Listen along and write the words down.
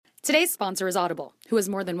Today's sponsor is Audible, who has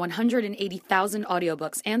more than 180,000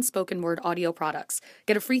 audiobooks and spoken word audio products.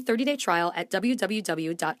 Get a free 30-day trial at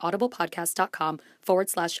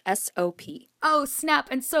www.audiblepodcast.com/SOP. Oh, snap.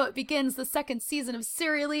 And so it begins the second season of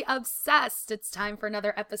Serially Obsessed. It's time for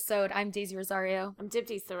another episode. I'm Daisy Rosario. I'm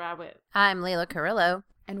Dipti Sarawit. I'm Layla Carrillo.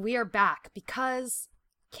 And we are back because,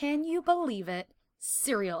 can you believe it?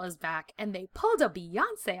 Serial is back and they pulled a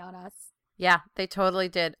Beyonce on us. Yeah, they totally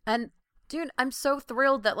did. And dude, I'm so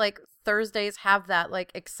thrilled that like Thursdays have that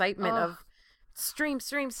like excitement of stream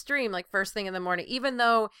like first thing in the morning, even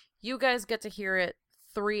though you guys get to hear it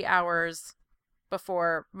 3 hours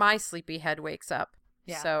before my sleepy head wakes up.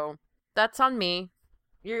 Yeah. So that's on me.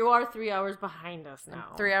 You are 3 hours behind us now.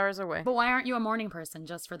 I'm 3 hours away. But why aren't you a morning person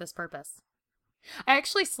just for this purpose? I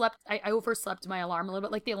actually I overslept my alarm a little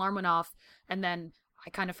bit. Like the alarm went off and then I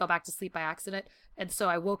kind of fell back to sleep by accident. And so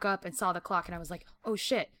I woke up and saw the clock and I was like, oh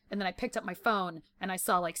shit. And then I picked up my phone and I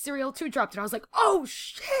saw like Serial 2 dropped and I was like, oh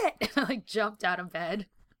shit. And I like jumped out of bed.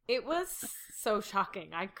 It was so shocking.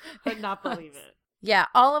 I could not believe it. Yeah.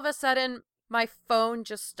 All of a sudden my phone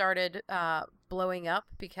just started blowing up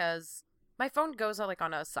because my phone goes like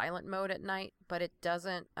on a silent mode at night, but it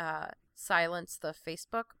doesn't silence the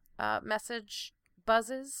Facebook message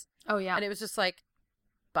buzzes. Oh yeah. And it was just like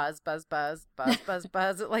buzz, buzz, buzz, buzz, buzz,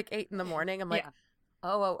 buzz at like 8 a.m. I'm like,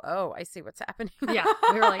 oh, I see what's happening. Yeah.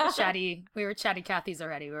 We were like chatty Cathy's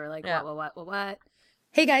already. We were like, what?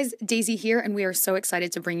 Hey guys, Daisy here, and we are so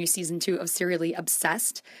excited to bring you season 2 of Serially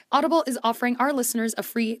Obsessed. Audible is offering our listeners a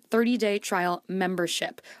free 30-day trial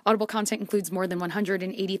membership. Audible content includes more than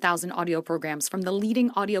 180,000 audio programs from the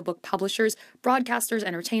leading audiobook publishers, broadcasters,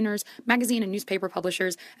 entertainers, magazine and newspaper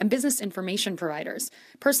publishers, and business information providers.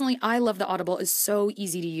 Personally, I love that Audible is so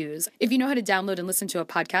easy to use. If you know how to download and listen to a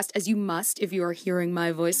podcast, as you must if you are hearing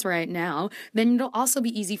my voice right now, then it'll also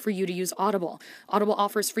be easy for you to use Audible. Audible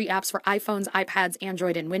offers free apps for iPhones, iPads, Android,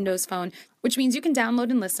 and Windows Phone, which means you can download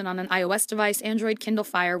and listen on an iOS device, Android, Kindle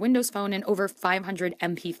Fire, Windows Phone, and over 500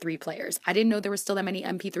 MP3 players. I didn't know there were still that many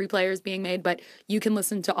MP3 players being made, but you can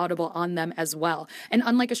listen to Audible on them as well. And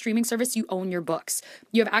unlike a streaming service, you own your books.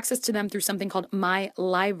 You have access to them through something called My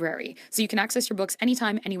Library, so you can access your books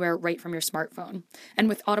anytime, anywhere, right from your smartphone. And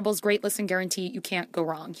with Audible's great listen guarantee, you can't go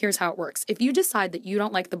wrong. Here's how it works. If you decide that you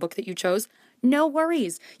don't like the book that you chose, no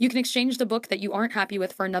worries. You can exchange the book that you aren't happy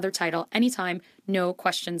with for another title anytime, no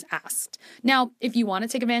questions asked. Now, if you want to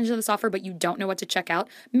take advantage of this offer but you don't know what to check out,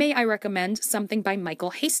 may I recommend something by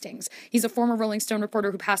Michael Hastings. He's a former Rolling Stone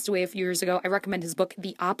reporter who passed away a few years ago. I recommend his book,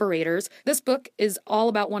 The Operators. This book is all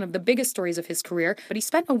about one of the biggest stories of his career, but he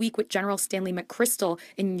spent a week with General Stanley McChrystal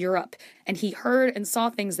in Europe, and he heard and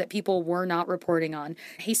saw things that people were not reporting on.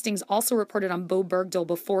 Hastings also reported on Bo Bergdahl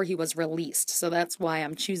before he was released, so that's why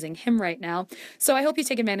I'm choosing him right now. So I hope you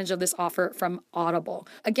take advantage of this offer from Audible.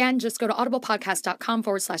 Again, just go to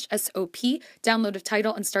audiblepodcast.com/SOP, download a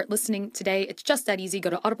title, and start listening today. It's just that easy. Go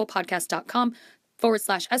to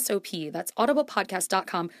audiblepodcast.com/SOP. That's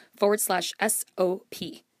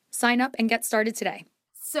audiblepodcast.com/SOP. Sign up and get started today.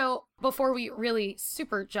 So before we really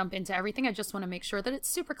super jump into everything, I just want to make sure that it's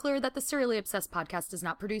super clear that the Serially Obsessed podcast is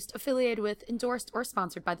not produced, affiliated with, endorsed, or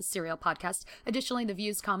sponsored by the Serial Podcast. Additionally, the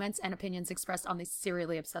views, comments, and opinions expressed on the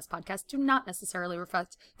Serially Obsessed podcast do not necessarily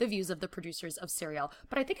reflect the views of the producers of Serial.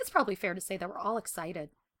 But I think it's probably fair to say that we're all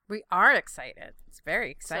excited. We are excited. It's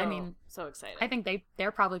very exciting. So excited. I think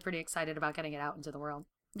they're probably pretty excited about getting it out into the world.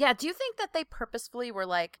 Yeah, do you think that they purposefully were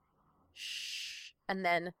like, shh, and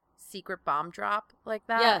then secret bomb drop like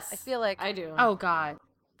that? Yes, I feel like I do. Oh god,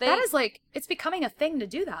 that is like, it's becoming a thing to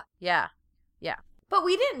do that. Yeah. But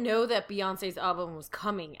we didn't know that Beyonce's album was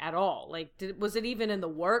coming at all. Like, was it even in the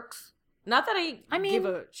works? Not that I mean, give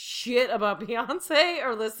a shit about Beyonce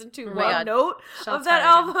or listen to one note of that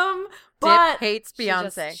album, but Dip hates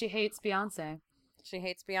Beyonce. She hates Beyonce. She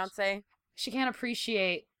hates Beyonce. She can't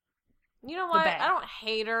appreciate. You know what? I don't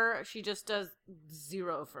hate her. She just does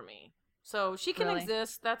zero for me. So she can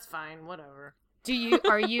exist. That's fine. Whatever.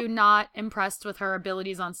 Are you not impressed with her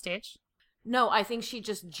abilities on stage? No, I think she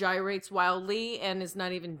just gyrates wildly and is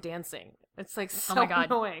not even dancing. It's like so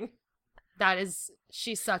annoying.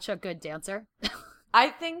 She's such a good dancer. I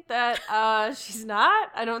think that she's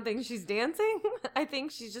not. I don't think she's dancing. I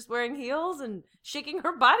think she's just wearing heels and shaking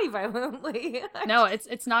her body violently. No,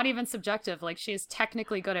 it's not even subjective. Like, she is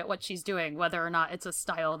technically good at what she's doing, whether or not it's a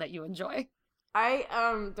style that you enjoy. I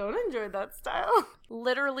don't enjoy that style.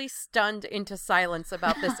 Literally stunned into silence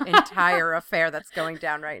about this entire affair that's going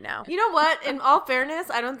down right now. You know what? In all fairness,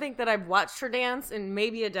 I don't think that I've watched her dance in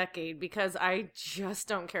maybe a decade because I just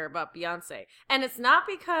don't care about Beyonce. And it's not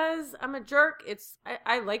because I'm a jerk.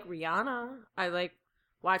 I like Rihanna. I like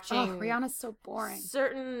watching. Rihanna's so boring.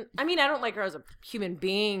 I mean, I don't like her as a human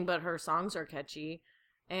being, but her songs are catchy.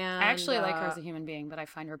 And I actually like her as a human being, but I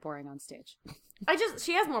find her boring on stage.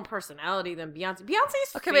 She has more personality than Beyonce.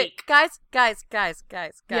 Beyonce's Okay, fake. wait, guys.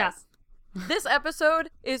 Yeah. This episode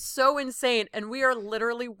is so insane, and we are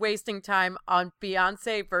literally wasting time on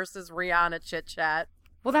Beyonce versus Rihanna chit chat.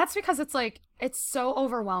 Well, that's because it's like, it's so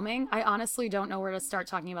overwhelming. I honestly don't know where to start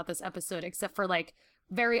talking about this episode, except for like,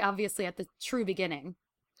 very obviously at the true beginning,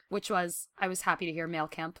 which was, I was happy to hear Mel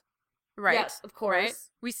Kemp. Right. Yes, of course. Right?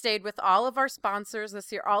 We stayed with all of our sponsors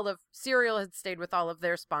this year. All of Serial had stayed with all of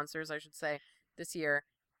their sponsors, I should say, this year.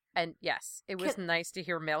 And yes, it was nice to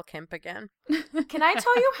hear Mel Kemp again. Can I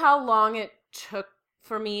tell you how long it took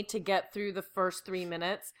for me to get through the first 3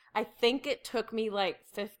 minutes? I think it took me like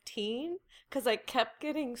 15 because I kept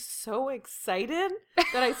getting so excited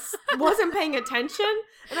that I wasn't paying attention.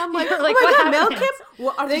 And I'm like, like, oh my what God, Mel happened? Kemp?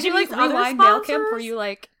 Well, are they Did you gonna like use other rewind Mel Kemp? sponsors? Were you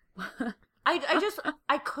like...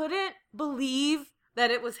 I couldn't believe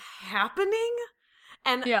that it was happening.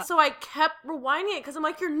 And Yeah. so I kept rewinding it because I'm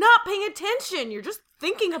like, you're not paying attention. You're just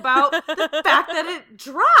thinking about the fact that it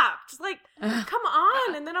dropped. Like, come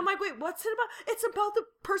on. And then I'm like, wait, what's it about? It's about the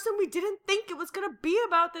person we didn't think it was going to be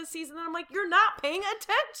about this season. And I'm like, you're not paying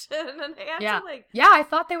attention. And I had to like... Yeah, I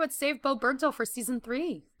thought they would save Bo Bergdahl for season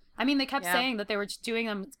 3. I mean, they kept saying that they were just doing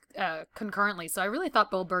them concurrently. So I really thought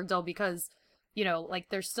Bo Bergdahl, because... you know, like,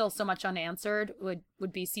 there's still so much unanswered,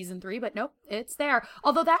 would be season 3, but nope, it's there.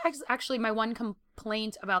 Although that's actually my one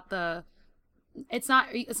complaint about it's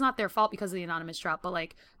not their fault because of the anonymous drop, but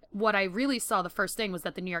like, what I really saw the first thing was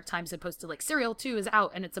that the New York Times had posted like, Serial 2 is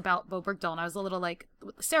out and it's about Bo Bergdahl, and I was a little like,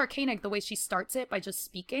 Sarah Koenig, the way she starts it by just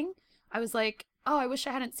speaking, I was like, oh, I wish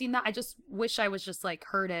I hadn't seen that. I just wish I was just like,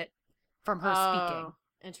 heard it from her speaking.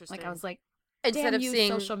 Interesting. Like, I was like, Instead of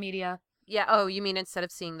seeing social media. Yeah, oh, you mean instead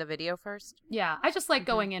of seeing the video first? Yeah, I just like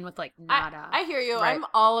going in with like nada. I hear you. Right. I'm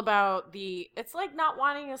all about it's like not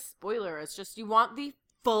wanting a spoiler. It's just you want the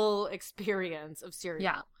full experience of Serial.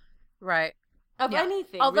 Yeah. Right. Of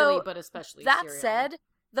anything, Although, really, but especially that Serial. said,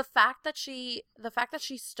 the fact that she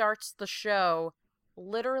starts the show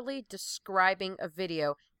literally describing a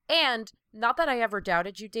video, and not that I ever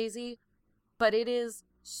doubted you, Daisy, but it is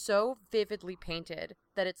so vividly painted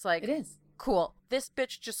that it's like, It is. cool, this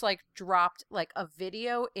bitch just like dropped like a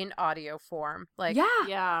video in audio form. Like,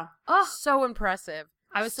 Yeah. Oh, so impressive.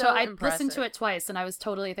 I was so I impressive. listened to it twice, and I was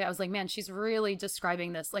totally I was like, man, she's really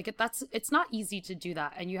describing this. Like, it's not easy to do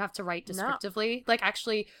that, and you have to write descriptively. Like,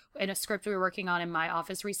 actually, in a script we were working on in my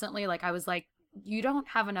office recently, like, I was like, you don't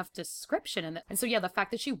have enough description in it. And so, yeah, the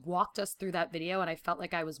fact that she walked us through that video and I felt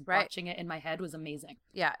like I was watching it in my head was amazing.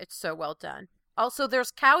 Yeah, it's so well done. Also,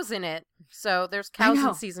 there's cows in it. So there's cows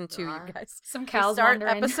in season 2, you guys. Some cows start wander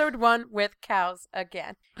in. episode 1 with cows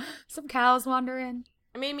again. Some cows wander in.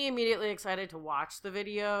 It made me immediately excited to watch the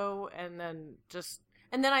video, and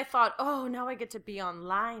then I thought, oh, now I get to be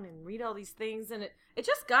online and read all these things, and it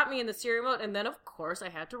just got me in the Serial mode. And then, of course, I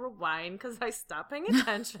had to rewind because I stopped paying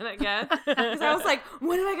attention again because I was like,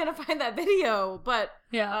 when am I gonna find that video? But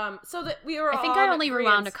so that we were. I think all I only in rewound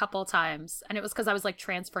a agreement. couple times, and it was because I was like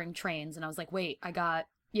transferring trains, and I was like, wait, I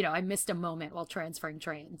missed a moment while transferring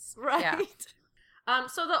trains. Right. Yeah.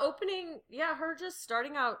 So the opening, her just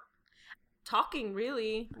starting out talking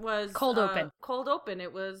really was Cold open. Cold open.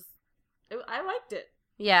 I liked it.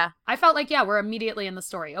 Yeah. I felt like, we're immediately in the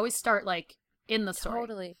story. Always start like in the story.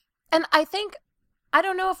 Totally. And I think, I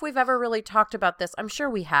don't know if we've ever really talked about this. I'm sure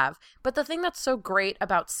we have. But the thing that's so great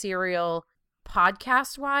about Serial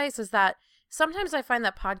podcast-wise is that sometimes I find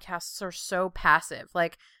that podcasts are so passive.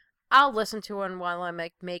 Like, I'll listen to one while I'm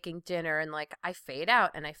like making dinner, and like I fade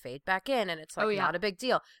out and I fade back in, and it's like not a big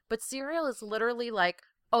deal. But Serial is literally like,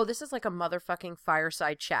 oh, this is like a motherfucking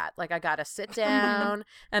fireside chat. Like, I gotta sit down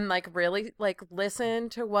and like really like listen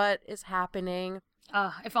to what is happening.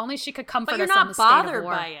 If only she could comfort But you're us on not the state of bothered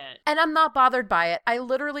war. by it. And I'm not bothered by it. I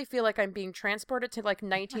literally feel like I'm being transported to like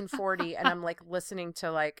 1940 and I'm like listening to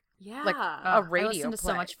like a radio I listen to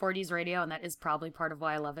play. so much 40s radio, and that is probably part of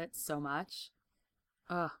why I love it so much.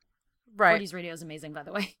 Right. 40s radio is amazing, by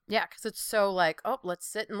the way. Yeah, because it's so like, oh, let's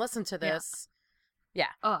sit and listen to this. Yeah.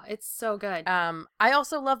 Oh, it's so good. I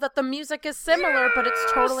also love that the music is similar, but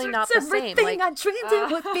it's totally not the same. Like, I dreamed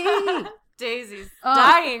it would be. Daisy's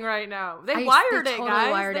dying right now. They wired it, totally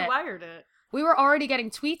guys. They it. wired it. We were already getting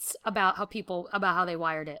tweets about how they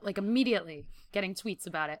wired it, like immediately getting tweets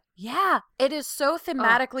about it. yeah, it is so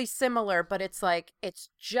thematically similar, but it's like it's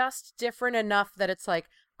just different enough that it's like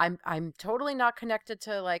I'm totally not connected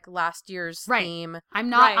to like last year's theme. I'm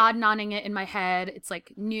not odd nodding it in my head. It's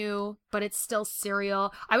like new, but it's still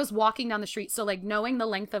Serial. I was walking down the street, so like knowing the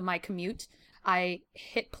length of my commute, I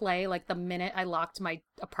hit play like the minute I locked my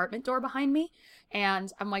apartment door behind me.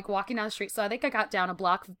 And I'm like walking down the street. So I think I got down a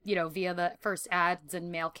block, you know, via the first ads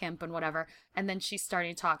and MailChimp and whatever. And then she's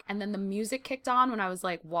starting to talk. And then the music kicked on when I was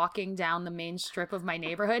like walking down the main strip of my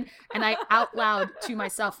neighborhood. And I out loud to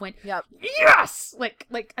myself went, Yep. Yes!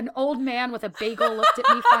 Like an old man with a bagel looked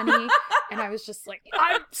at me funny. And I was just like,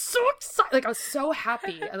 I'm so excited. Like I was so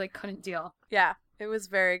happy. I like couldn't deal. Yeah. It was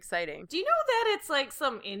very exciting. Do you know that it's like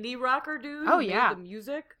some indie rocker dude Oh, who yeah. made the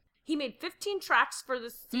music? He made 15 tracks for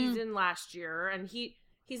the season last year, and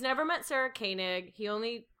he's never met Sarah Koenig. He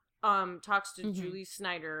only talks to Julie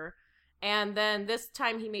Snyder. And then this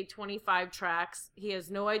time he made 25 tracks. He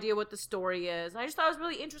has no idea what the story is. I just thought it was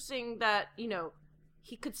really interesting that, you know,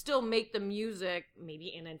 he could still make the music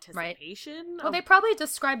maybe in anticipation. Well, they probably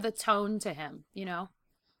describe the tone to him, you know?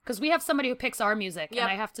 Because we have somebody who picks our music, Yep.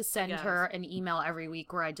 and I have to send her an email every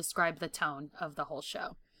week where I describe the tone of the whole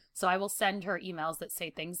show. So I will send her emails that say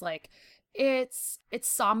things like, it's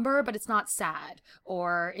somber, but it's not sad.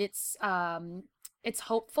 Or it's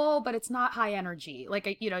hopeful, but it's not high energy.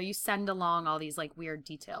 Like, you know, you send along all these like weird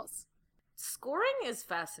details. Scoring is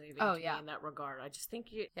fascinating to me yeah. in that regard. I just think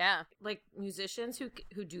like musicians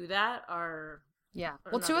who do that are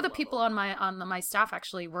Well, two of the people on my staff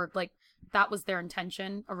actually were like, that was their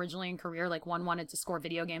intention originally in career. Like one wanted to score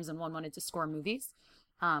video games and one wanted to score movies.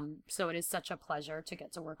 So it is such a pleasure to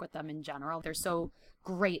get to work with them in general. They're so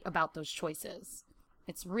great about those choices.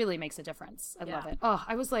 It really makes a difference. I love it. Oh,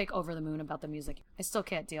 I was like over the moon about the music. I still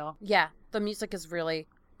can't deal. Yeah, the music is really,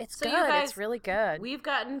 it's So good. you guys, it's really good. We've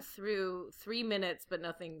gotten through 3 minutes, but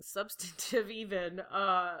nothing substantive even.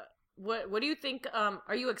 What do you think?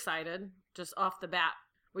 Are you excited just off the bat?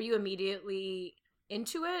 Were you immediately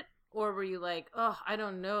into it? Or were you like, oh, I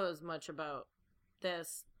don't know as much about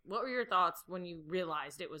this? What were your thoughts when you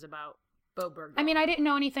realized it was about Bo Bergdahl? I mean, I didn't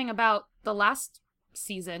know anything about the last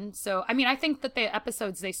season. So, I mean, I think that the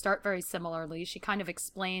episodes, they start very similarly. She kind of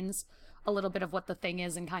explains a little bit of what the thing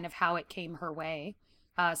is and kind of how it came her way.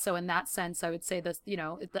 So in that sense, I would say this, you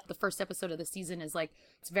know, the first episode of the season is like,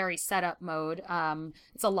 it's very setup mode.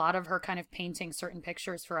 It's a lot of her kind of painting certain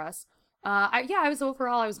pictures for us. I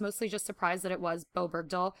was mostly just surprised that it was Bo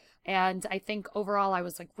Bergdahl. And I think overall I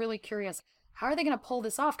was like really curious, how are they going to pull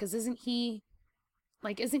this off? Because isn't he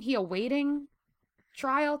awaiting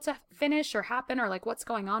trial to finish or happen, or like what's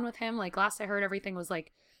going on with him? Like last I heard, everything was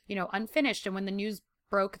like, you know, unfinished. And when the news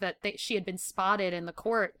broke that she had been spotted in the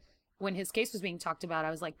court when his case was being talked about,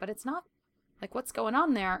 I was like, but it's not, like, what's going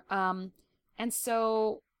on there? And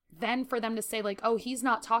so then for them to say like, oh, he's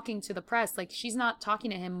not talking to the press, like she's not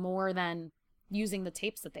talking to him more than using the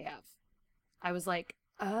tapes that they have. I was like,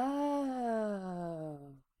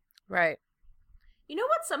 oh. Right. You know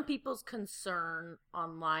what some people's concern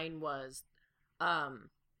online was?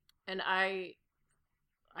 And I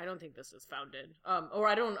don't think this is founded, or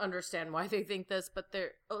I don't understand why they think this, but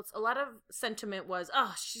a lot of sentiment was,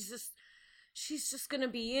 oh, she's just gonna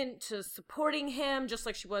be into supporting him, just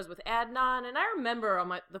like she was with Adnan. And I remember on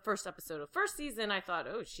the first episode of first season, I thought,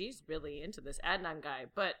 oh, she's really into this Adnan guy,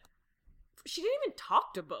 but she didn't even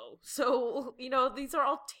talk to Bo. So, you know, these are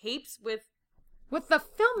all tapes with the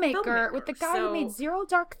filmmaker, with the guy who made Zero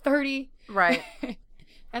Dark 30. Right.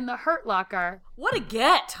 And The Hurt Locker. What a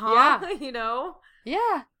get, huh? Yeah. You know?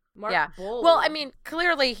 Yeah. Mark Bull. Well, I mean,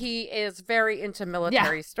 clearly he is very into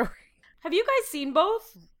military story. Have you guys seen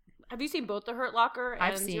both? Have you seen both The Hurt Locker and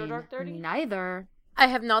I've seen Zero Dark 30? neither. I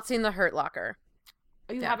have not seen The Hurt Locker.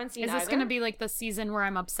 You haven't seen Is this either? going to be like the season where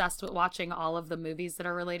I'm obsessed with watching all of the movies that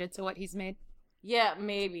are related to what he's made? Yeah,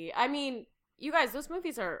 maybe. I mean, you guys, those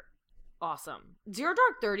movies are awesome. Zero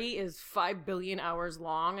Dark 30 is 5 billion hours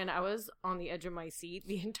long, and I was on the edge of my seat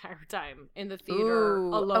the entire time in the theater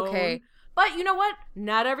alone. Okay. But you know what?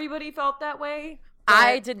 Not everybody felt that way.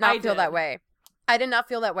 I did not feel that way. I did not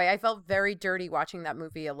feel that way. I felt very dirty watching that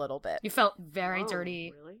movie a little bit. You felt very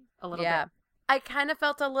dirty. Really? A little bit. I kind of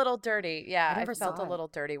felt a little dirty. Yeah, I felt a little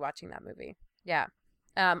dirty watching that movie. Yeah.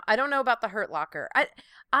 I don't know about The Hurt Locker.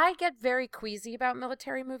 I get very queasy about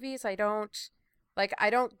military movies. I don't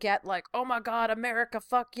get like, oh my God, America,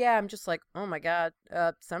 fuck yeah. I'm just like, oh my God.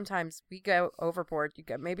 Sometimes we go overboard.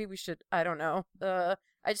 Maybe we should, I don't know.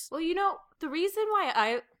 Well, you know, the reason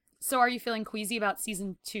why So are you feeling queasy about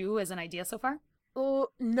season 2 as an idea so far? Oh,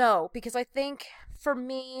 no, because I think for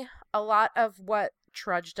me, a lot of what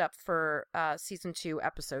trudged up for season 2,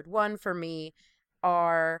 episode 1 for me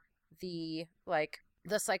are the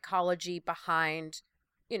psychology behind,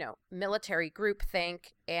 you know, military groupthink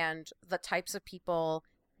and the types of people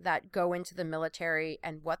that go into the military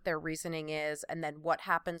and what their reasoning is, and then what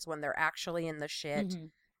happens when they're actually in the shit.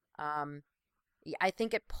 Mm-hmm. I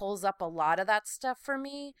think it pulls up a lot of that stuff for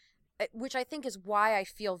me, which I think is why I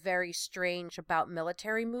feel very strange about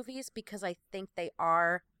military movies, because I think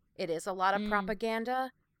it is a lot of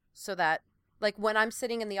propaganda, so that, like, when I'm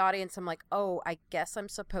sitting in the audience, I'm like, oh, I guess I'm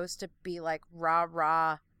supposed to be like, rah,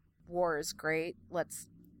 rah, war is great, let's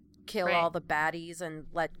kill all the baddies and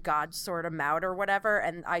let God sort them out or whatever,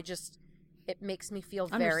 and it makes me feel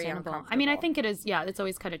very uncomfortable. I mean, I think it is, it's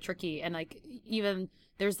always kind of tricky, and, like, even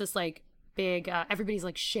there's this, like, big, everybody's,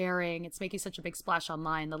 like, sharing, it's making such a big splash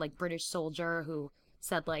online, the, like, British soldier who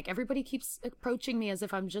said, like, everybody keeps approaching me as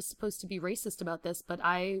if I'm just supposed to be racist about this, but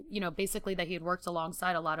basically that he had worked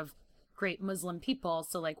alongside a lot of great Muslim people,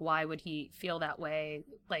 so, like, why would he feel that way,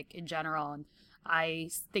 like, in general? And I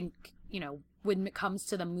think, when it comes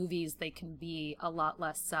to the movies, they can be a lot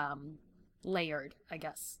less layered, I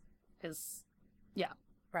guess.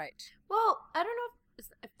 Right. Well, I don't know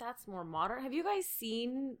if that's more modern. Have you guys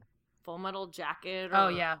seen Full Metal Jacket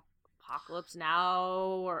or Apocalypse Now?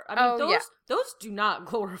 Or those do not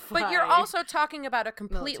glorify. But you're also talking about a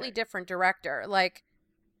completely different director. Like,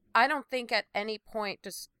 I don't think at any point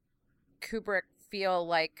does Kubrick feel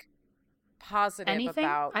like positive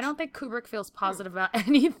about... I don't think Kubrick feels positive about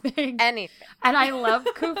anything. And I love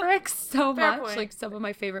Kubrick so much. Point. Like, some of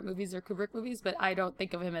my favorite movies are Kubrick movies, but I don't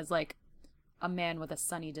think of him as, like, a man with a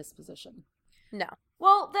sunny disposition. No.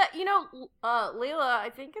 Well, that, Layla, I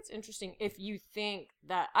think it's interesting if you think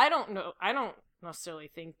that... I don't necessarily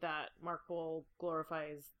think that Mark Boal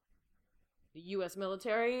glorifies the U.S.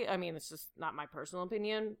 military. I mean, it's just not my personal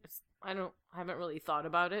opinion. I haven't really thought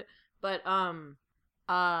about it. But,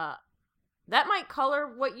 that might color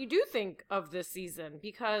what you do think of this season,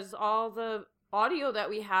 because all the audio that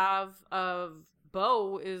we have of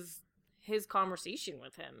Bo is his conversation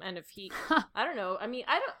with him. And if he, I don't know. I mean,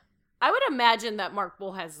 I would imagine that Mark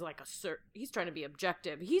Boal has like he's trying to be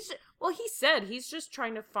objective. He said he's just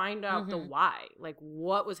trying to find out the why, like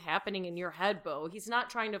what was happening in your head, Bo. He's not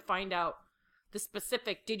trying to find out the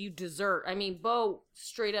specific, did you desert? I mean, Bo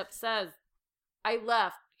straight up says, I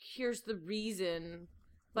left. Here's the reason.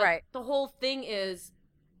 But the whole thing is,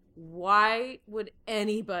 why would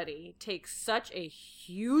anybody take such a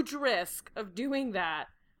huge risk of doing that?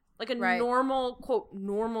 Like a normal, quote,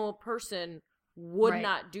 normal person would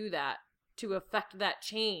not do that to affect that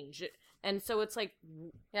change. And so it's like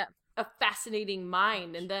a fascinating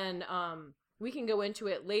mind. And then we can go into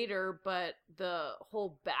it later, but the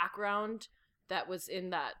whole background that was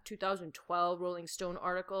in that 2012 Rolling Stone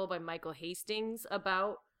article by Michael Hastings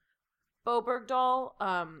about Bo Bergdahl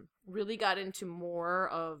really got into more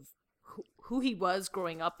of who he was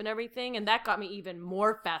growing up and everything, and that got me even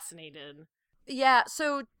more fascinated. Yeah,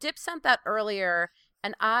 so Dip sent that earlier,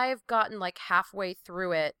 and I've gotten like halfway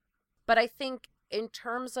through it, but I think in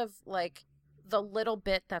terms of like the little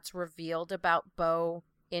bit that's revealed about Bo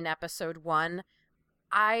in episode 1,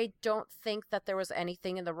 I don't think that there was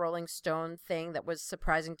anything in the Rolling Stone thing that was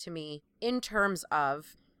surprising to me in terms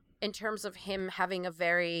of him having a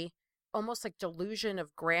very almost like delusion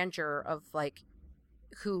of grandeur of like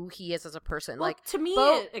who he is as a person. Well, like to me,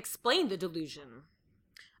 it explained the delusion.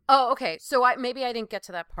 Oh, okay. So maybe I didn't get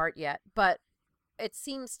to that part yet, but it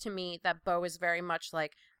seems to me that Bo is very much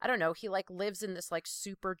like, I don't know, he like lives in this like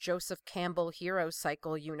super Joseph Campbell hero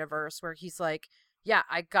cycle universe where he's like, yeah,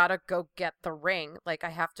 I gotta go get the ring. Like, I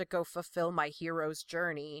have to go fulfill my hero's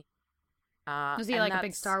journey. Is he like a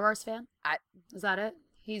big Star Wars fan? Is that it?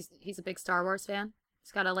 He's a big Star Wars fan?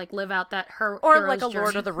 He's got to, like, live out that or like a journey.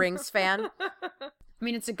 Lord of the Rings fan. I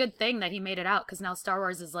mean, it's a good thing that he made it out, because now Star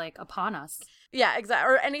Wars is, like, upon us. Yeah,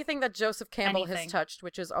 exactly. Or anything that Joseph Campbell has touched,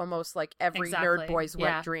 which is almost like every nerd boy's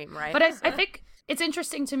wet dream, right? But I think it's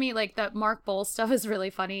interesting to me, like, that Mark Boal stuff is really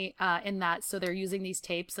funny in that. So they're using these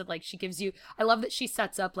tapes that, like, she gives you. I love that she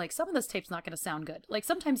sets up, like, some of this tape's not going to sound good. Like,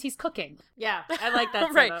 sometimes he's cooking. Yeah, I like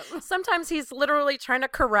that right. Sometimes he's literally trying to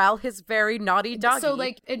corral his very naughty doggy. So,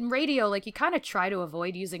 like, in radio, like, you kind of try to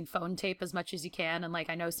avoid using phone tape as much as you can. And, like,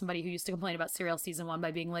 I know somebody who used to complain about Serial Season 1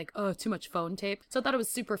 by being like, oh, too much phone tape. So I thought it was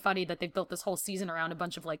super funny that they built this whole season around a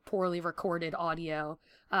bunch of, like, poorly recorded audio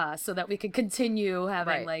so that we could continue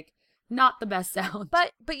having, like, not the best sound.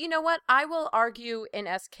 But you know what? I will argue in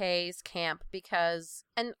SK's camp because,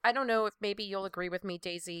 and I don't know if maybe you'll agree with me,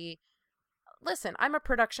 Daisy. Listen, I'm a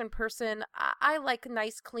production person. I like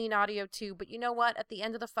nice, clean audio too. But you know what? At the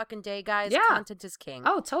end of the fucking day, guys, content is king.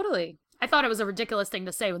 Oh, totally. I thought it was a ridiculous thing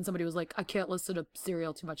to say when somebody was like, I can't listen to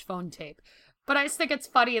Serial too much phone tape. But I just think it's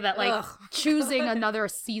funny that, like, choosing another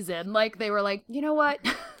season, like, they were like, you know what?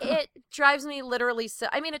 It drives me literally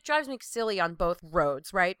it drives me silly on both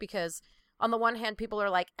roads, right? Because on the one hand, people are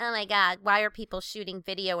like, oh my God, why are people shooting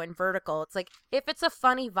video in vertical? It's like, if it's a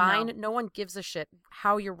funny Vine, no one gives a shit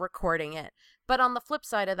how you're recording it. But on the flip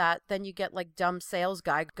side of that, then you get like dumb sales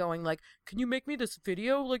guy going like, can you make me this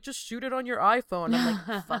video? Like, just shoot it on your iPhone. I'm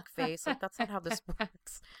like, fuck face. Like, that's not how this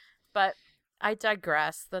works. But I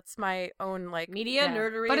digress. That's my own like media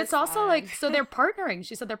nerdery. But it's also like, so they're partnering.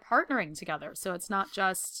 She said they're partnering together. So it's not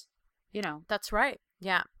just, That's right.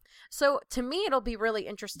 Yeah. So to me, it'll be really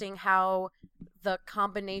interesting how the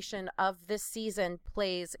combination of this season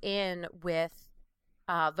plays in with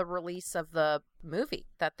the release of the movie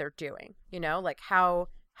that they're doing. Like how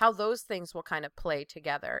those things will kind of play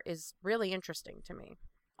together is really interesting to me.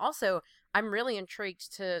 Also, I'm really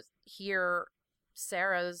intrigued to hear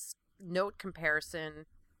Sarah's note comparison,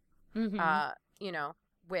 with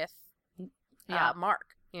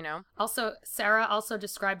Mark. Also, Sarah also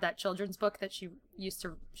described that children's book that she used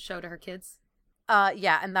to show to her kids.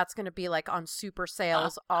 Yeah, and that's going to be like on super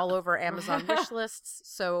sales all over Amazon wish lists.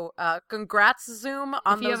 So, congrats Zoom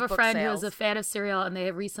on those book sales. If you have a friend who is a fan of Serial and they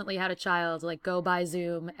have recently had a child, like go buy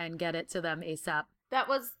Zoom and get it to them ASAP. That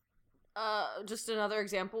was just another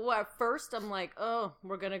example. At first, I'm like, oh,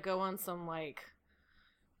 we're going to go on some like,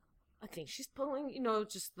 I think she's pulling,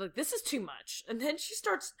 just like, this is too much. And then she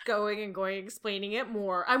starts going, explaining it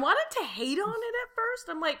more. I wanted to hate on it at first.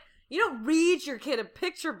 I'm like, you don't read your kid a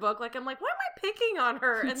picture book. Like, I'm like, why am I picking on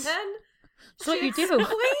her? And then she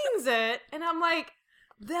explains it. And I'm like,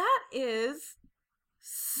 that is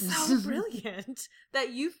so brilliant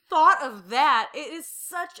that you thought of that. It is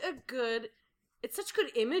such good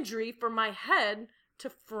imagery for my head to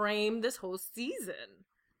frame this whole season.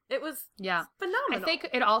 It was phenomenal. I think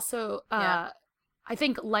it also, I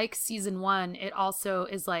think like season 1, it also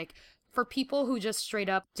is like, for people who just straight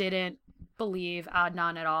up didn't believe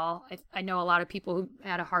Adnan at all. I know a lot of people who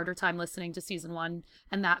had a harder time listening to season 1,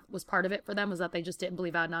 and that was part of it for them, was that they just didn't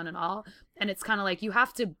believe Adnan at all. And it's kind of like, you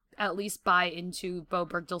have to at least buy into Bo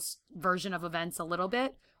Bergdahl's version of events a little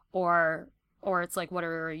bit, or it's like, what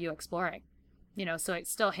are you exploring? So it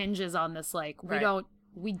still hinges on this, like,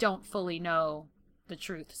 we don't fully know the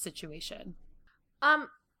truth situation.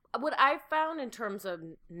 What I found in terms of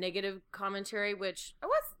negative commentary, which I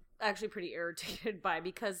was actually pretty irritated by,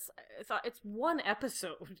 because I thought it's one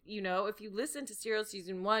episode, if you listen to Serial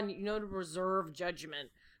season 1, to reserve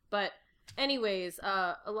judgment. But anyways,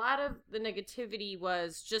 a lot of the negativity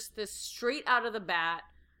was just this straight out of the bat,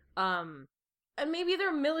 and maybe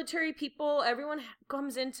they're military people, everyone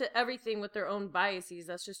comes into everything with their own biases,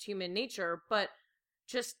 that's just human nature, but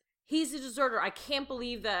just, he's a deserter, I can't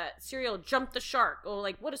believe that Serial jumped the shark, or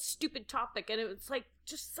like, what a stupid topic, and it's like,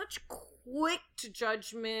 just such quick to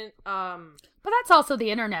judgment. But that's also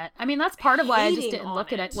the internet. I mean, that's part of why I just didn't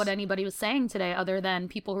look at what anybody was saying today, other than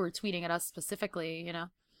people who were tweeting at us specifically,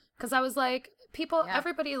 because I was like,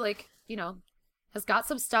 everybody, like, has got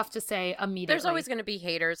some stuff to say immediately. There's always going to be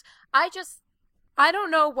haters. I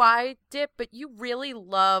don't know why, Dip, but you really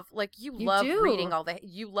love, like, you love reading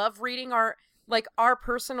you love reading our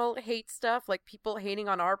personal hate stuff, like people hating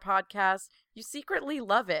on our podcast. You secretly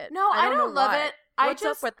love it. No, I don't love it. What's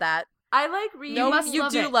up with that? I like reading. No, you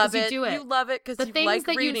do love it. You love it because you like reading it.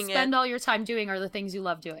 The things that you spend all your time doing are the things you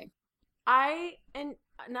love doing. I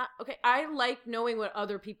like knowing what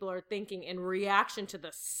other people are thinking in reaction to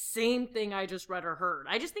the same thing I just read or heard.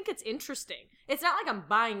 I just think it's interesting. It's not like I'm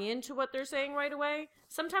buying into what they're saying right away.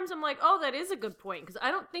 Sometimes I'm like, oh, that is a good point, because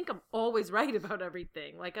I don't think I'm always right about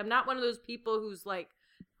everything. Like, I'm not one of those people who's like,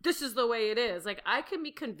 this is the way it is. Like, I can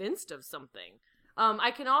be convinced of something.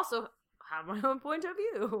 I can also have my own point of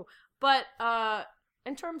view. But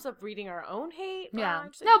in terms of reading our own hate, no,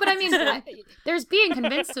 but I mean, there's being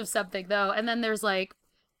convinced of something though, and then there's like,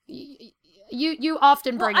 you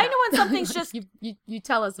often bring. I know when something's just you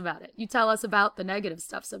tell us about it. You tell us about the negative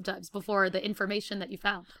stuff sometimes before the information that you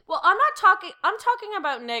found. Well, I'm talking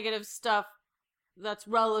about negative stuff that's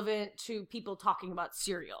relevant to people talking about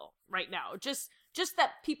Serial right now. Just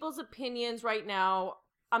that people's opinions right now.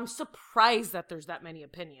 I'm surprised that there's that many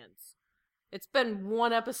opinions. It's been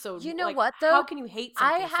one episode. You know what, though? How can you hate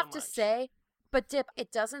something I have so to say, but Dip,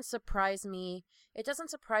 it doesn't surprise me. It doesn't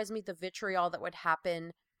surprise me the vitriol that would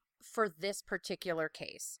happen for this particular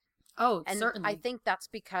case. Oh, and certainly. I think that's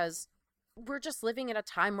because we're just living in a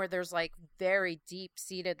time where there's like very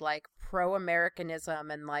deep-seated like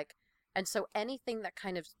pro-Americanism and so anything that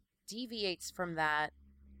kind of deviates from that,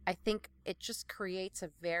 I think it just creates a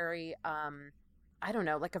very I don't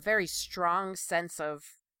know, like a very strong sense of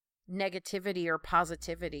negativity or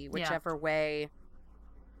positivity, whichever way.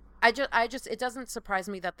 I just it doesn't surprise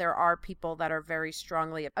me that there are people that are very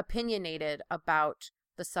strongly opinionated about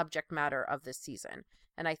the subject matter of this season.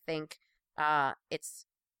 And I think it's,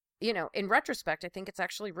 in retrospect, I think it's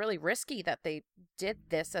actually really risky that they did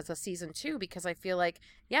this as a season 2, because I feel like,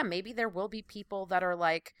 yeah, maybe there will be people that are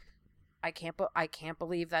like, I can't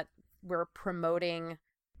believe that we're promoting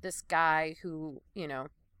this guy who,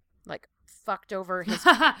 like fucked over his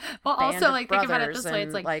well, band also, of like, think about it this way.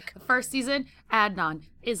 and, It's like, first season, Adnan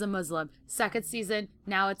is a Muslim. Second season,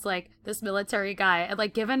 now it's like this military guy. And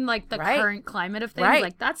like, given like the current climate of things,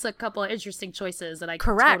 like that's a couple of interesting choices, and I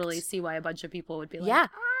can totally see why a bunch of people would be like, yeah,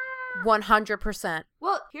 100%.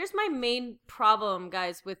 Well, here's my main problem,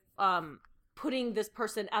 guys, with putting this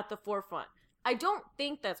person at the forefront. I don't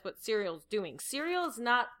think that's what Serial's doing. Serial is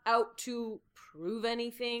not out to prove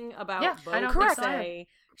anything about Bo per se.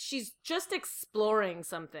 She's just exploring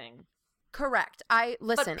something. Correct. I agree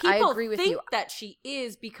with you. But people think that she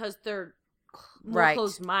is because they're more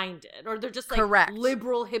closed-minded, or they're just like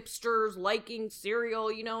liberal hipsters liking Serial,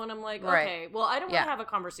 and I'm like, okay, well, I don't want to have a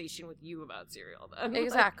conversation with you about Serial then.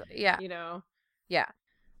 Exactly. Like, yeah. Yeah.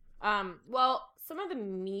 Well, some of the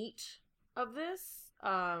meat of this,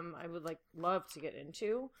 I would love to get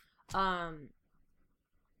into.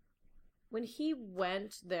 When he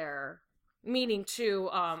went there, meaning to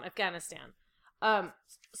Afghanistan,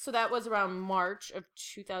 so that was around March of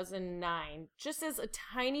 2009. Just as a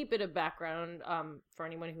tiny bit of background, for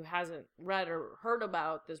anyone who hasn't read or heard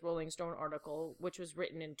about this Rolling Stone article, which was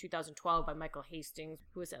written in 2012 by Michael Hastings,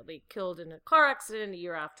 who was sadly killed in a car accident a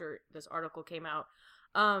year after this article came out.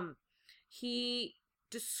 He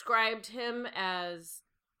described him as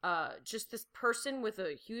just this person with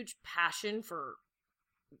a huge passion for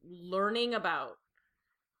learning about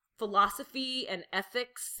philosophy and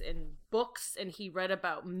ethics and books, and he read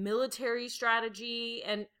about military strategy,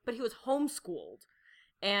 but he was homeschooled,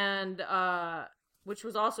 and which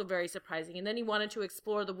was also very surprising. And then he wanted to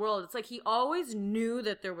explore the world. It's like he always knew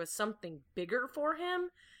that there was something bigger for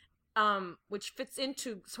him, which fits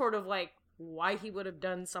into sort of like why he would have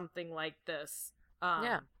done something like this,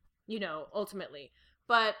 ultimately.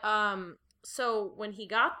 But so when he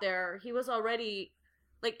got there, he was already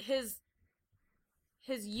like his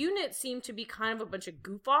unit seemed to be kind of a bunch of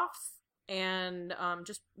goof-offs, and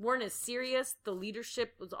just weren't as serious. The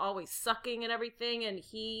leadership was always sucking and everything, and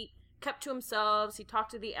he kept to himself. He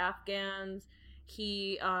talked to the Afghans.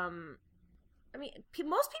 He, most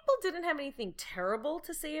people didn't have anything terrible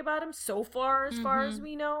to say about him so far, as far as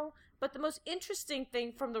we know. But the most interesting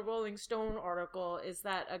thing from the Rolling Stone article is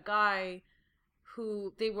that a guy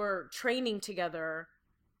who they were training together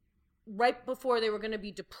right before they were going to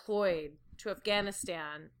be deployed to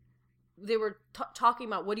Afghanistan, they were talking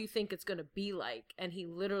about, what do you think it's going to be like? And he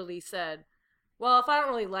literally said, well, if I don't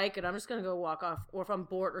really like it, I'm just going to go walk off, or if I'm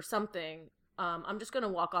bored or something, I'm just going to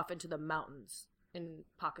walk off into the mountains in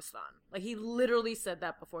Pakistan. Like, he literally said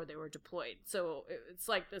that before they were deployed. So it's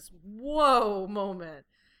like this whoa moment.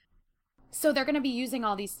 So they're going to be using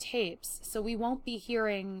all these tapes, so we won't be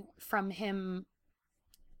hearing from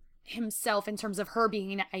himself in terms of her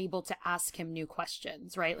being able to ask him new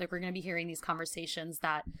questions, right? Like, we're going to be hearing these conversations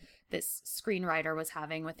that this screenwriter was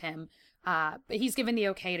having with him, but he's given the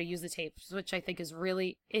okay to use the tapes, which I think is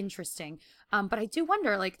really interesting. But I do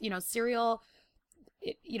wonder, like, Serial,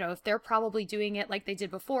 if they're probably doing it like they did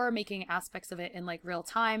before, making aspects of it in like real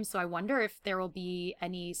time. So I wonder if there will be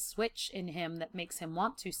any switch in him that makes him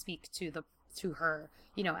want to speak to her,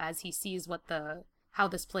 as he sees how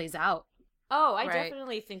this plays out. Oh, I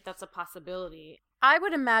definitely think that's a possibility. I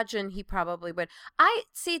would imagine he probably would.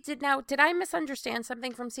 Did I misunderstand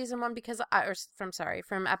something from season 1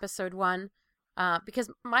 from episode 1? Because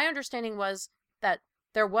my understanding was that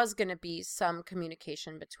there was going to be some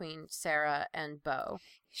communication between Sarah and Bo.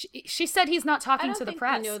 She said he's not talking to the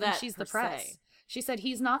press. Know that she's the press. Se. She said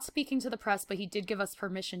he's not speaking to the press, but he did give us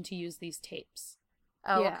permission to use these tapes.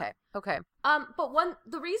 Oh, yeah. Okay. But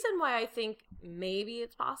the reason why I think maybe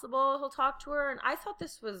it's possible he'll talk to her, and I thought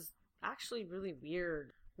this was actually really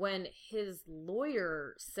weird when his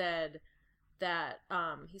lawyer said that,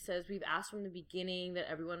 he says, we've asked from the beginning that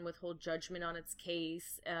everyone withhold judgment on its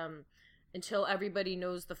case, until everybody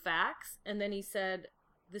knows the facts. And then he said,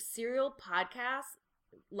 the Serial podcast,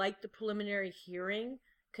 like the preliminary hearing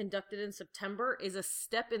conducted in September, is a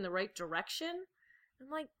step in the right direction. I'm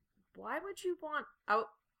like, why would you want out?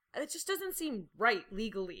 It just doesn't seem right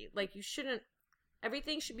legally. Like, you shouldn't.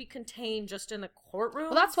 Everything should be contained just in the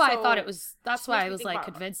courtroom. Well, that's why I thought it was. That's why I was like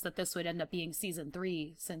convinced that this would end up being season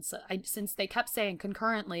 3, since they kept saying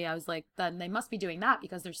concurrently. I was like, then they must be doing that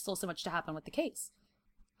because there's still so much to happen with the case.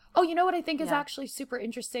 Oh, you know what I think is actually super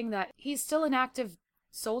interesting? That he's still an active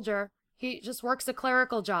soldier. He just works a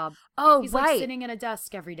clerical job. Oh, he's right. like sitting at a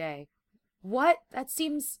desk every day. what? That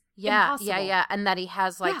seems impossible. Yeah. And that he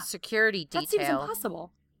has like security detail. That seems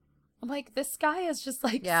impossible. I'm like, this guy is just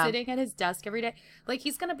like sitting at his desk every day. Like,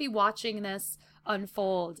 he's going to be watching this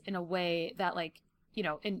unfold in a way that, like, you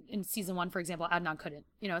know, in season 1, for example, Adnan couldn't.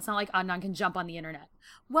 You know, it's not like Adnan can jump on the internet.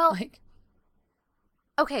 Well, like,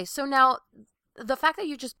 okay, so now the fact that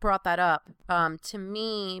you just brought that up, to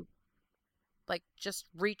me, like, just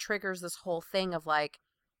re-triggers this whole thing of, like,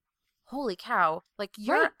 holy cow, like,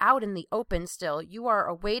 you're out in the open still. You are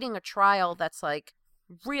awaiting a trial that's, like,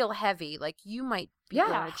 real heavy. Like, you might be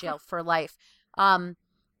going to jail for life.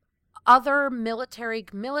 Other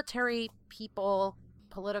military people,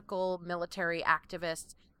 political military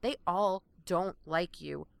activists, they all don't like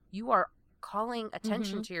you. You are calling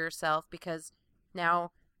attention to yourself because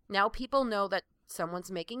now people know that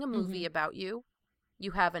someone's making a movie about you.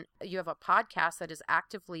 You have a podcast that is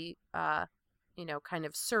actively kind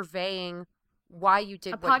of surveying why you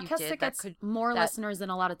did what you did. A podcast that gets more listeners than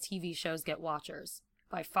a lot of TV shows get watchers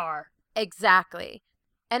by far. Exactly.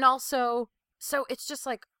 And also, so it's just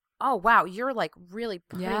like, oh wow, you're like really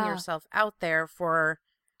putting yourself out there for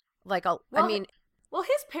like well,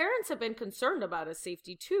 his parents have been concerned about his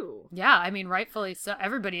safety too. Yeah, I mean, rightfully so.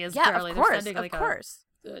 Everybody is. Yeah, of course, they're sending like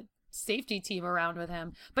a safety team around with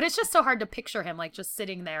him, but it's just so hard to picture him like just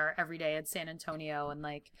sitting there every day in San Antonio, and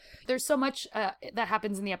like there's so much that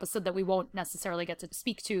happens in the episode that we won't necessarily get to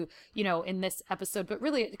speak to, you know, in this episode, but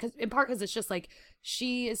really because it's just like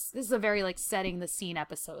this is a very like setting the scene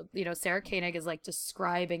episode. You know, Sarah Koenig is like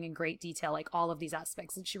describing in great detail like all of these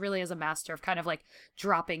aspects, and she really is a master of kind of like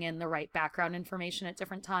dropping in the right background information at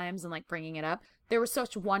different times and like bringing it up. There was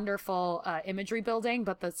such wonderful imagery building,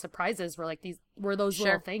 but the surprises were like those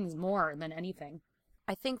little things more than anything.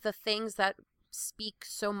 I think the things that speak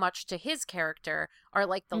so much to his character are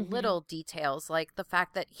like the little details, like the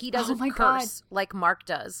fact that he doesn't curse like Mark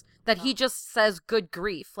does, that he just says good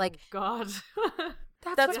grief. Like, God.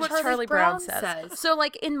 That's what Charlie Brown says. So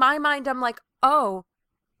like in my mind, I'm like, oh,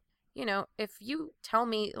 you know, if you tell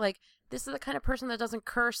me like this is the kind of person that doesn't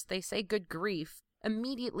curse, they say good grief,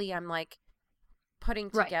 immediately I'm like,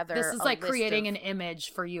 putting together this is like creating an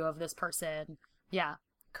image for you of this person. Yeah,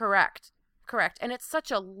 correct. And it's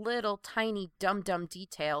such a little tiny dumb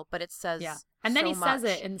detail, but it says and then so he much. Says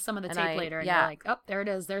it in some of the tape later, and you're like, oh, there it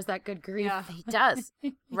is, there's that good grief. He does.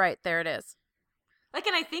 Right, there it is. Like,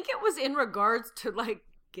 and I think it was in regards to like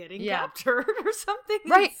getting captured or something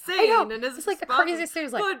insane. I know. And it's like the craziest thing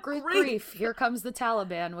is like, good grief, here comes the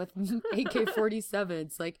Taliban with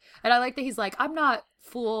AK-47s. Like, and I like that he's like, I'm not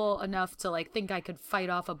fool enough to like think I could fight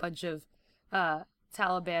off a bunch of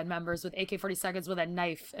Taliban members with AK-47s with a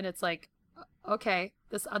knife. And it's like, okay,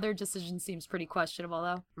 this other decision seems pretty questionable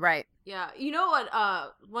though. Right. Yeah. You know what?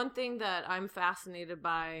 One thing that I'm fascinated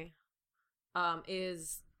by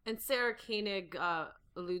is, and Sarah Koenig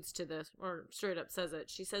alludes to this, or straight up says it.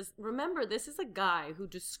 She says, remember, this is a guy who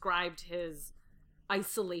described his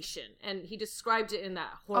isolation, and he described it in that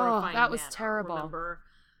horrifying that was manner, terrible. remember?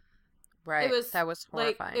 Right. That was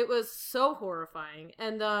horrifying. Like, it was so horrifying.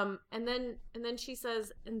 And then she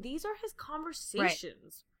says, and these are his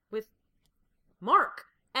conversations with Mark.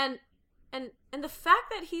 And the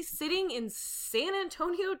fact that he's sitting in San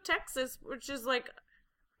Antonio, Texas, which is like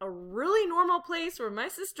a really normal place where my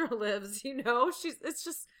sister lives, you know, it's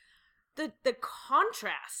just the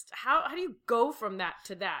contrast. How do you go from that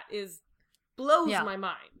to that blows my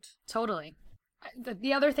mind. Totally.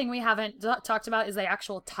 The other thing we haven't talked about is the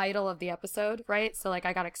actual title of the episode, right? So like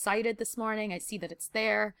I got excited this morning. I see that it's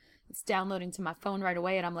there. It's downloading to my phone right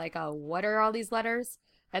away, and I'm like, oh, what are all these letters?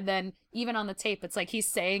 And then even on the tape, it's like he's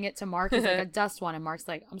saying it to Mark. He's like, a dust one, and Mark's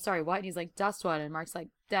like, I'm sorry, what? And he's like, dust one, and Mark's like,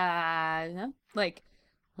 like,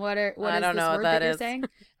 what is this word that you're saying?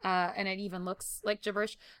 And it even looks like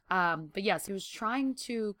gibberish. But yes, he was trying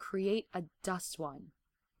to create a dust one.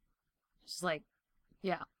 She's like,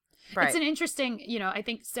 yeah. Right. It's an interesting, you know, I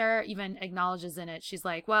think Sarah even acknowledges in it. She's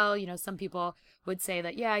like, well, you know, some people would say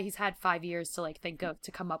that, yeah, he's had 5 years to like think of,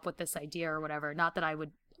 to come up with this idea or whatever. Not that I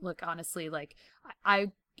would look, honestly, like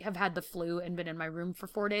I have had the flu and been in my room for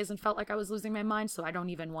 4 days and felt like I was losing my mind. So I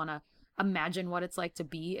don't even want to imagine what it's like to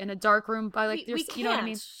be in a dark room by like, you know what I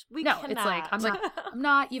mean? It's like, I'm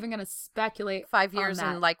not even going to speculate. 5 years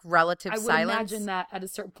in like relative silence. I would imagine that at a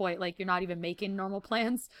certain point, like you're not even making normal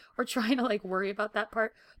plans or trying to like worry about that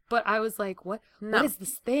part. But I was like, what is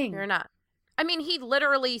this thing? You're not. I mean, he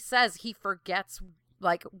literally says he forgets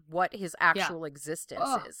like what his actual existence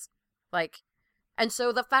is. Like, and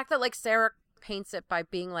so the fact that like Sarah paints it by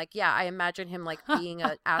being like, yeah, I imagine him like being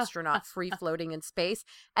an astronaut free floating in space.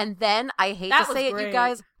 And then I hate to say it, you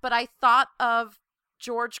guys, but I thought of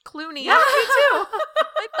George Clooney. Yeah, me too.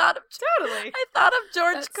 I thought of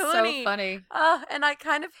George That's Clooney. So funny. And I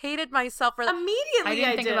kind of hated myself for that. Immediately, I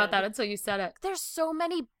didn't think about that until you said it. There's so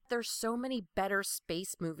many better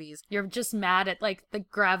space movies. You're just mad at like the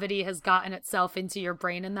gravity has gotten itself into your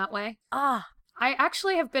brain in that way. Ah. I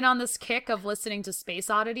actually have been on this kick of listening to Space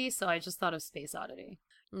Oddity, so I just thought of Space Oddity.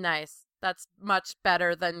 Nice. That's much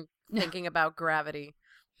better than thinking about Gravity.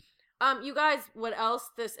 You guys, what else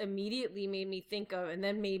this immediately made me think of and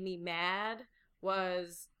then made me mad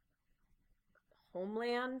was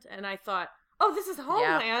Homeland. And I thought, oh, this is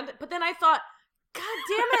Homeland. Yeah. But then I thought, God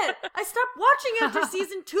damn it. I stopped watching after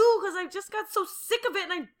season 2 because I just got so sick of it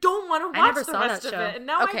and I don't want to watch the rest of it. And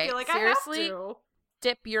now I feel like seriously? I have to.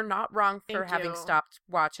 Dip, you're not wrong for having stopped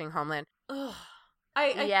watching Homeland. Ugh.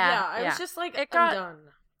 I was just like, I'm done.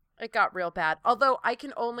 It got real bad. Although I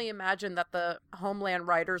can only imagine that the Homeland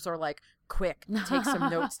writers are like, quick, take some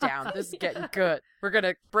notes down. This is getting good. We're going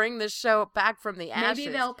to bring this show back from the ashes.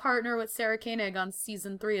 Maybe they'll partner with Sarah Koenig on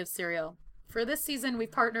season 3 of Serial. For this season,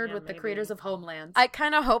 we've partnered with the creators of Homeland. I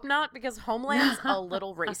kind of hope not, because Homeland's a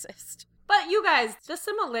little racist. But you guys, the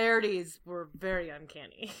similarities were very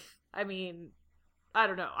uncanny. I mean, I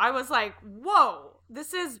don't know. I was like, whoa,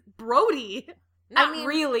 this is Brody. Not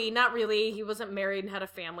really. He wasn't married and had a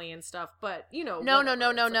family and stuff, but, you know.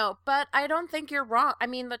 No. But I don't think you're wrong. I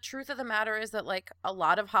mean, the truth of the matter is that, like, a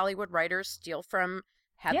lot of Hollywood writers steal from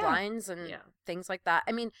headlines and things like that.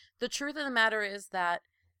 I mean, the truth of the matter is that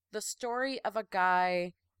the story of a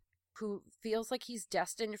guy who feels like he's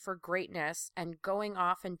destined for greatness and going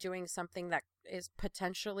off and doing something that is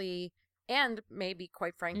potentially, and maybe,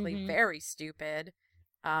 quite frankly, very stupid,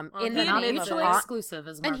 in the name of exclusive,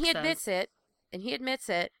 as Mark and he admits it. And he admits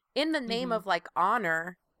it in the name of, like,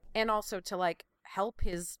 honor, and also to, like, help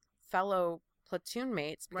his fellow platoon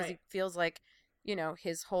mates, because he feels like, you know,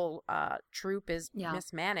 his whole troop is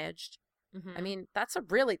mismanaged. Mm-hmm. I mean, that's a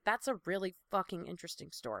really fucking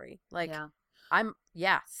interesting story. Like, I'm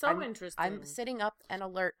interesting. I'm sitting up and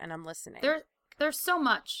alert, and I'm listening. There's so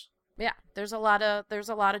much. Yeah, there's a lot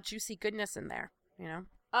of juicy goodness in there, you know?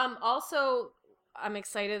 Also, I'm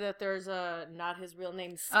excited that there's a not his real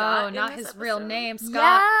name Scott. Oh, not his real name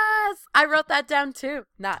Scott. Yes, I wrote that down too.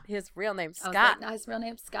 Not his real name Scott. Like, not his real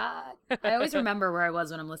name Scott. I always remember where I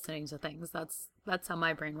was when I'm listening to things. That's how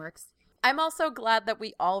my brain works. I'm also glad that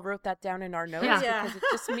we all wrote that down in our notes because it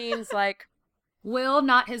just means like, will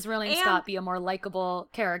not his real name Scott be a more likable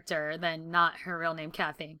character than not her real name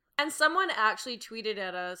Kathy? And someone actually tweeted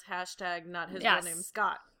at us # not his real name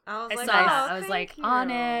Scott. I was I was like, on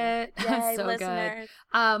it. Yay, so listeners.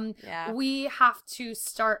 good. We have to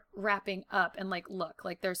start wrapping up and look,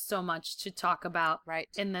 there's so much to talk about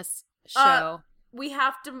in this show. We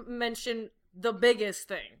have to mention the biggest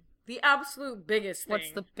thing. The absolute biggest thing.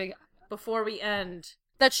 What's the big... Before we end.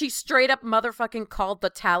 That she straight up motherfucking called the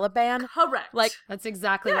Taliban. Correct. Like, that's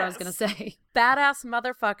exactly what I was going to say. Badass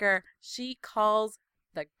motherfucker. She calls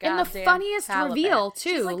the goddamn and the funniest Taliban. Reveal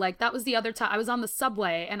too, like that was the other time I was on the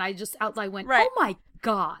subway and I just outside went, oh my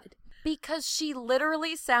god, because she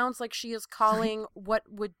literally sounds like she is calling what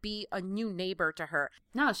would be a new neighbor to her.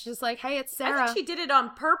 No, she's just like, hey, it's Sarah. I think she did it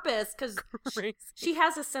on purpose because she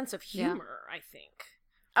has a sense of humor. I think.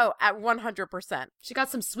 Oh, at 100%. She got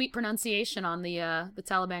some sweet pronunciation on the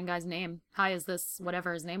Taliban guy's name. Hi, is this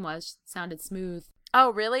whatever his name was? Sounded smooth.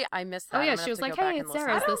 Oh, really? I missed that. Oh, yeah. She was like, hey, it's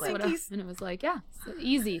Sarah. Is this whatever? And it was like, yeah, it's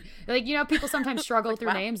easy. Like, you know, people sometimes struggle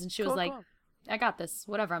through names. And she was like, I got this.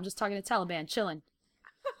 Whatever. I'm just talking to Taliban. Chilling.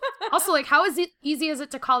 Also, like, how easy is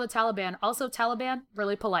it to call the Taliban? Also, Taliban,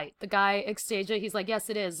 really polite. The guy, Extasia, he's like, yes,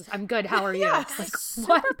 it is. I'm good. How are you? Yes, like,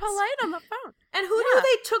 super polite on the phone. And who knew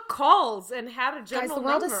they took calls and had a general Guys, the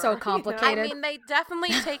world number, is so complicated. I mean, they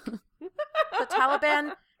definitely take the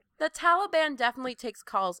Taliban. The Taliban definitely takes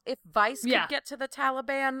calls. If Vice could get to the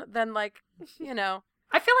Taliban, then, like, you know.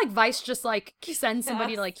 I feel like Vice just, like, sends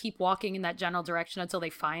somebody to, like, keep walking in that general direction until they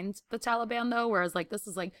find the Taliban, though. Whereas, like, this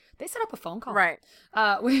is, like, they set up a phone call. Right.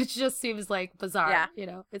 Which just seems, like, bizarre. Yeah. You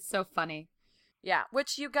know? It's so funny. Yeah.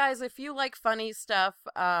 Which, you guys, if you like funny stuff,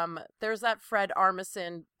 there's that Fred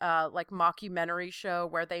Armisen, like, mockumentary show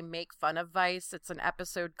where they make fun of Vice. It's an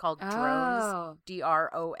episode called Drones. Dronez.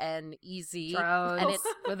 Drones. And it's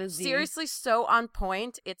with a Z. Seriously so on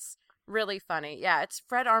point. It's really funny. Yeah, it's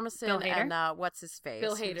Fred Armisen and what's his face?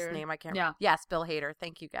 Bill Hader. His name I can't remember. Yes, Bill Hader.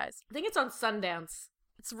 Thank you guys. I think it's on Sundance.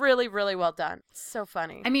 It's really, really well done. It's so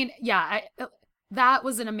funny. I mean, yeah, that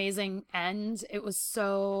was an amazing end. It was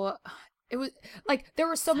like there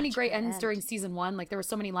were so many great ends during season 1. Like there were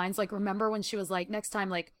so many lines. Like remember when she was like, next time,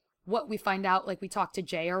 like what we find out, like we talked to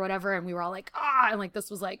Jay or whatever, and we were all like, and like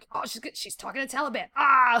this was like, oh, she's talking to Taliban,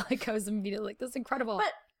 like I was immediately like, this is incredible.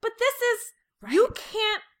 But this is Right.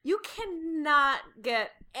 You cannot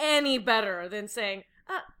get any better than saying,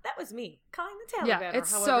 that was me calling the Taliban. Yeah, it's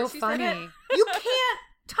so funny. You can't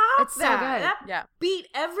top It's so that. good. That beat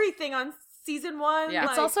everything on season 1. Yeah.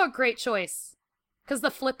 It's also a great choice. Because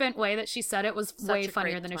the flippant way that she said it was way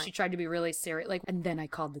funnier than if she tried to be really serious. Like, and then I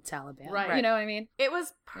called the Taliban. Right. You know what I mean? It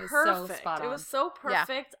was perfect. It was so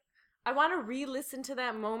perfect. I want to re-listen to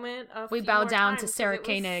that moment. We bow down to Sarah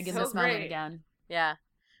Koenig in this moment again. Yeah.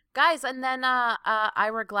 Guys, and then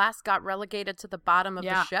Ira Glass got relegated to the bottom of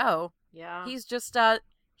the show. Yeah. He's just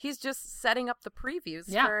setting up the previews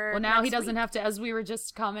Yeah. for Well, now he next doesn't week. have to, as we were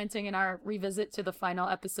just commenting in our revisit to the final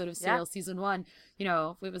episode of Serial Season 1, you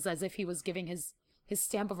know, it was as if he was giving his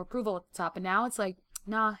stamp of approval at the top. And now it's like,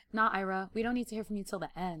 nah, Ira. We don't need to hear from you till the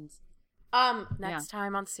end. Next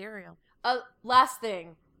time on Serial. Last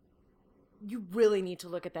thing. You really need to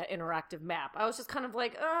look at that interactive map. I was just kind of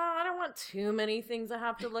like, I don't want too many things I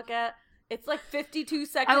have to look at. It's like 52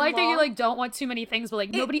 seconds I like long. that you don't want too many things, but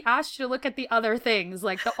nobody asked you to look at the other things.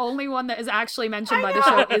 Like the only one that is actually mentioned by the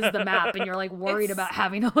show is the map, and you're like worried about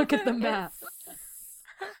having to look at the map.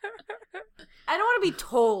 I don't want to be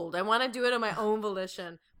told. I want to do it on my own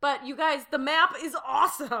volition. But you guys, the map is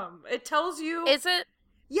awesome. It tells you. Is it?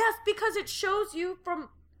 Yes, because it shows you from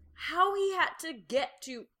how he had to get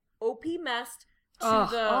to OP Mest to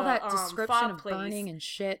the all that description of place. burning and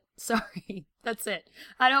shit. Sorry, that's it.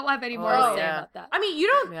 I don't have any more to say about that. I mean, you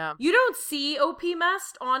don't see OP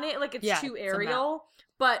Mest on it, like it's too aerial,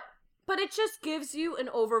 but it just gives you an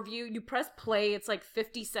overview. You press play, it's like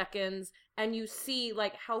 50 seconds, and you see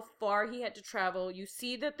like how far he had to travel. You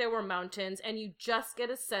see that there were mountains, and you just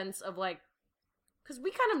get a sense of like, because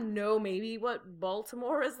we kind of know maybe what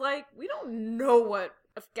Baltimore is like. We don't know what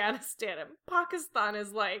Afghanistan and Pakistan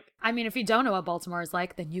is like. I mean, if you don't know what Baltimore is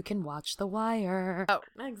like, then you can watch The Wire. Oh,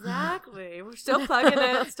 exactly. We're still plugging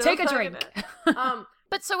it. Take a drink.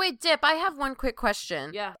 But so wait, Dip, I have one quick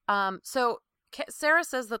question. Yeah. So Sarah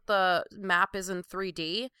says that the map is in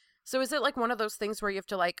 3D. So is it like one of those things where you have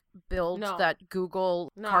to like build that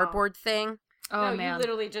Google cardboard thing? Oh, no, man. You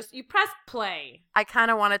literally you press play. I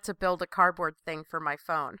kind of wanted to build a cardboard thing for my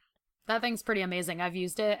phone. That thing's pretty amazing. I've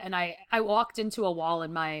used it, and I walked into a wall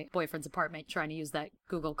in my boyfriend's apartment trying to use that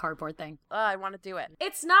Google cardboard thing. I want to do it.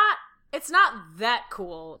 It's not that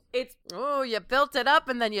cool. Oh, you built it up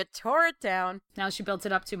and then you tore it down. Now she built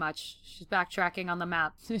it up too much. She's backtracking on the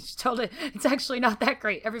map. She told it it's actually not that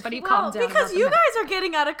great. Everybody calm down. Because you guys are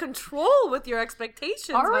getting out of control with your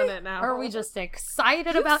expectations on it now. Or are we just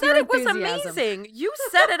excited you about said your it was enthusiasm? amazing. You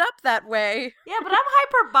set it up that way. Yeah, but I'm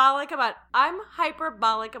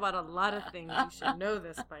hyperbolic about a lot of things. You should know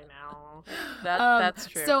this by now. That's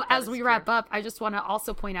true. So as we wrap up, I just want to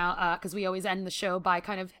also point out, because we always end the show by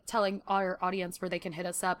kind of telling our audience where they can hit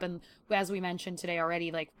us up. And as we mentioned today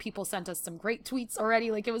already, like people sent us some great tweets already.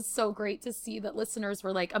 Like it was so great to see that listeners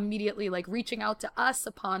were like immediately like reaching out to us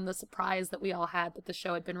upon the surprise that we all had that the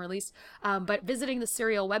show had been released. But visiting the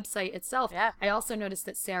Serial website itself, I also noticed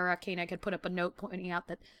that Sarah Koenig had put up a note pointing out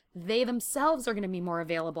that they themselves are going to be more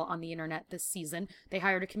available on the internet this season. They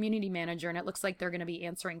hired a community manager, and it looks like they're going to be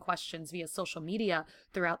answering questions via social media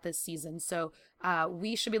throughout this season. So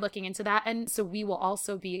we should be looking into that. And so we will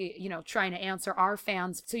also be, trying to answer our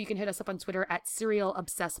fans. So you can hit us up on Twitter at Serial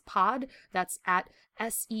Obsessed Pod. That's at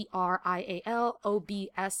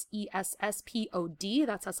SerialObsesspod.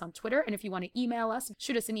 That's us on Twitter. And if you want to email us,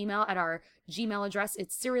 shoot us an email at our Gmail address.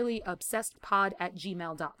 It's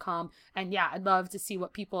seriallyobsessedpod@gmail.com. And yeah, I'd love to see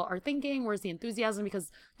what people are thinking. Where's the enthusiasm?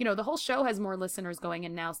 Because, the whole show has more listeners going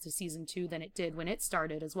in now to season 2 than it did when it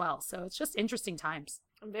started as well. So it's just interesting times.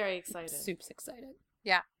 I'm very excited. Super excited.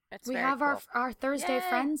 Yeah. We have cool. our Thursday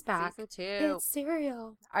friends back. Season 2. It's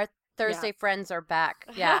Serial. Our Thursday friends are back.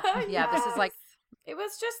 Yeah. Yeah. This is like. It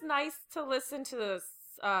was just nice to listen to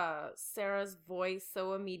Sarah's voice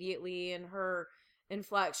so immediately and her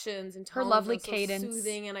inflections and her lovely cadence,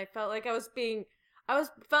 soothing, and I felt like I was being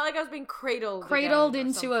cradled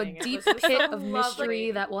into a deep pit of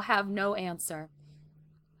mystery that will have no answer.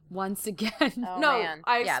 Once again,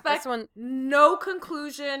 I expect no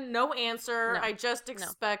conclusion, no answer. I just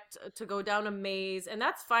expect to go down a maze, and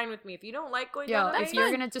that's fine with me. If you don't like going down a maze, if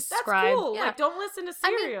you're gonna describe, that's cool. Yeah. Like, don't listen to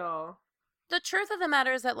Serial. The truth of the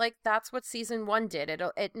matter is that that's what season 1 did.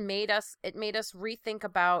 It made us rethink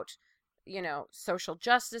about social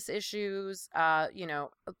justice issues,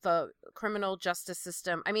 the criminal justice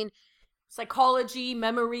system. I mean, psychology,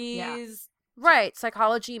 memories, right?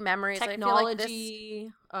 Psychology, memories,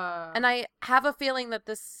 technology. And I have a feeling that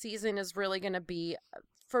this season is really going to be,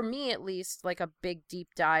 for me at least, like a big deep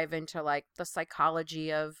dive into like the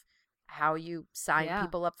psychology of how you sign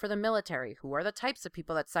people up for the military, who are the types of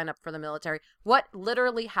people that sign up for the military, what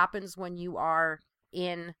literally happens when you are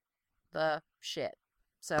in the shit.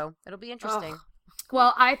 So it'll be interesting.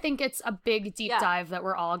 Well, I think it's a big deep dive that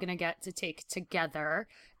we're all going to get to take together.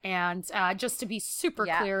 And just to be super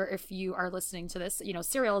clear, if you are listening to this,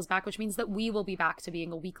 Serial is back, which means that we will be back to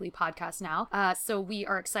being a weekly podcast now. So we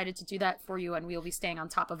are excited to do that for you, and we'll be staying on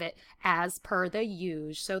top of it as per the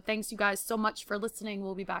usual. So thanks you guys so much for listening.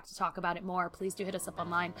 We'll be back to talk about it more. Please do hit us up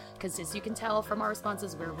online, because as you can tell from our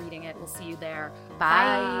responses, we're reading it. We'll see you there.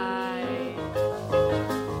 Bye.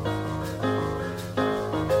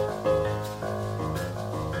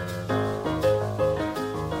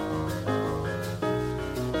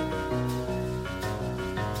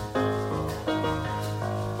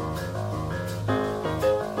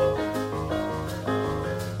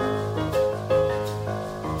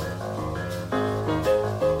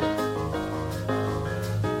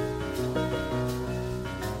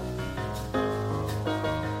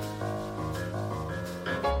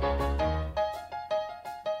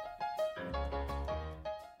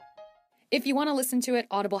 If you want to listen to it,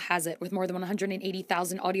 Audible has it. With more than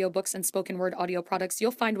 180,000 audiobooks and spoken word audio products, you'll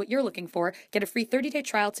find what you're looking for. Get a free 30-day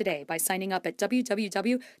trial today by signing up at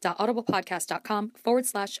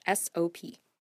www.audiblepodcast.com/SOP.